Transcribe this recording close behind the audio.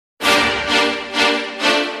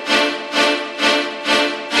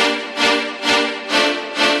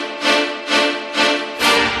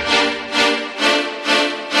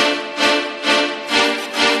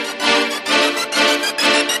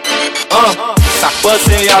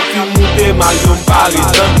pense y'a pu monter mal yo m'pare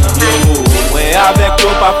tan yo. Mwen avek yo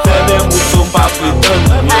pa fè men mouton pa prétend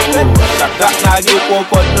yo. Chaque dak nage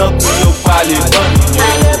konkot nan kou yo pale gan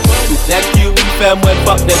yo. Tout nek ki ou fè mwen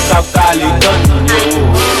fok nek kap kale gan yo.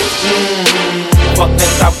 Fok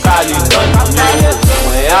nek kap kale gan yo.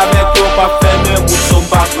 Mwen avek yo pa fè men mouton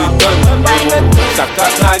pa prétend yo. Chaque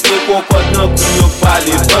dak nage konkot nan kou yo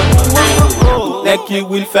pale gan yo. Tout nek ki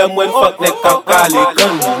ou fè mwen fok nek kap kale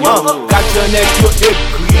gan yo. Kache nek yo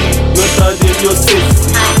ekri, yo tande yo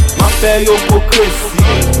sesi. Ma fè yo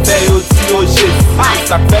hypocrisie, fè yo di yo jesi.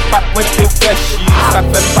 Sak fè pat mwen te freshi, sak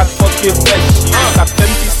fè pat fok ke freshi. Sak fè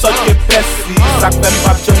m ki sot ke pesi, sak fè m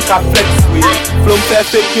pap jen ka flex we. Flom fè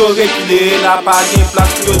fèk yo regle, la pa gen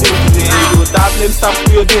plas pou yo devine. Yo table m sa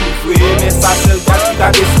pou yo delivre, men sa sel gas ki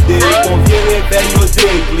ka deside. Kon vie revel yo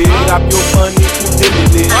degle, rap yo fani pou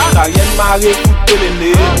delele. Ka yen mare pou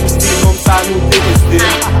telele, pou stil nom sa nou deteste.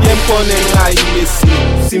 Yen konen na yi mesi,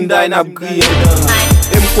 sim day nap griye dan.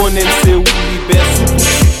 Em konen se ou libe, sou tout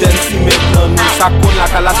siten si metnan nou. Sa kon la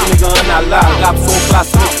kala se negan an ala. Rap son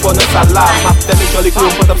klas, nou konen sa la. Ma ften e joli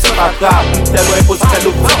klon, pot ap se pa grap. Tel ou imposi, tel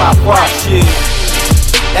ou pou pa fwa.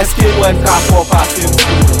 Eske mwen ka fwa pase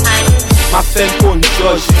mkou. Ma ften kon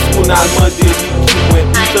George, pou nan mande li ki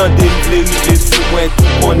mwen. Moutan de vlerive sou mwen,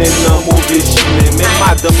 tout konen nan mouve chime. Men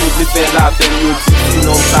madame nou vle fè la ven yo di,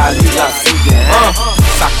 sinon sa li la si gen.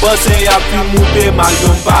 Sak pense y'a pu mouve mal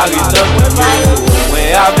yo m'pare tan yo.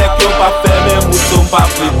 Mwen avek yo pa fè men mouton pa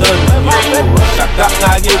prétend yo. Chak dak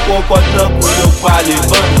nage konkot nan kou yo pale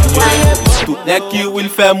gan yo. Tout nek ki wil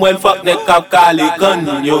fè mwen fok nek kap kale gan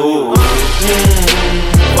yo.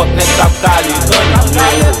 Fok nek kap kale gan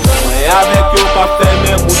yo. Mwen avek yo pa fè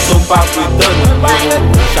men mouton pa prétend yo.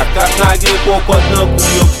 Chak dak nage konkot nan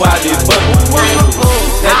kou yo pale gan yo.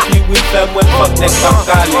 Nek ki wil fè mwen fok nek kap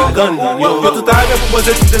kale gan yo. Yo tout arrive pou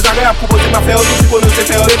pose tout désagréable, pour poser ma fè yo. Tout si konon se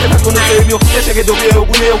fè yo, te fè konon se yo. Ye cheke dobye yo,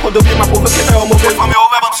 goune yo kon dobye ma pouve. Se fè yo mouve, fame yo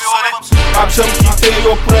ve ban sone. Rap jom kite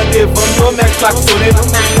yo pren devan yo men klaksone.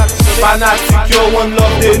 Fanatik yo one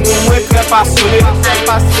love de nou mwen kre pasone.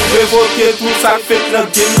 Revoke tout sak fèk nan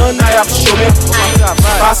gen nan ay ap chome.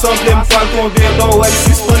 Pasemble m fal tombe don wèm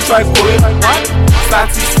 6 pon try kore.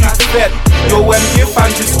 Statistik fèt, yo wèm gen fan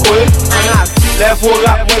jis kore. Levo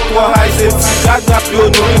rap mwen 3 high se gad rap yo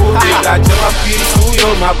nou. Degradje ma pil sou yo,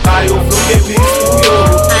 ma pa yo flow ke pil sou yo.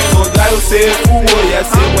 Soda yo se fou yo, ye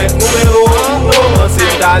se mwen numero 1. Se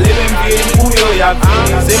dale men bien fou yo, ya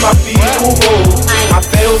fini se ma pil fou yo. Ma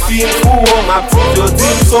fè yo fin fou yo, ma pil yo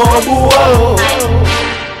dim son bou yo.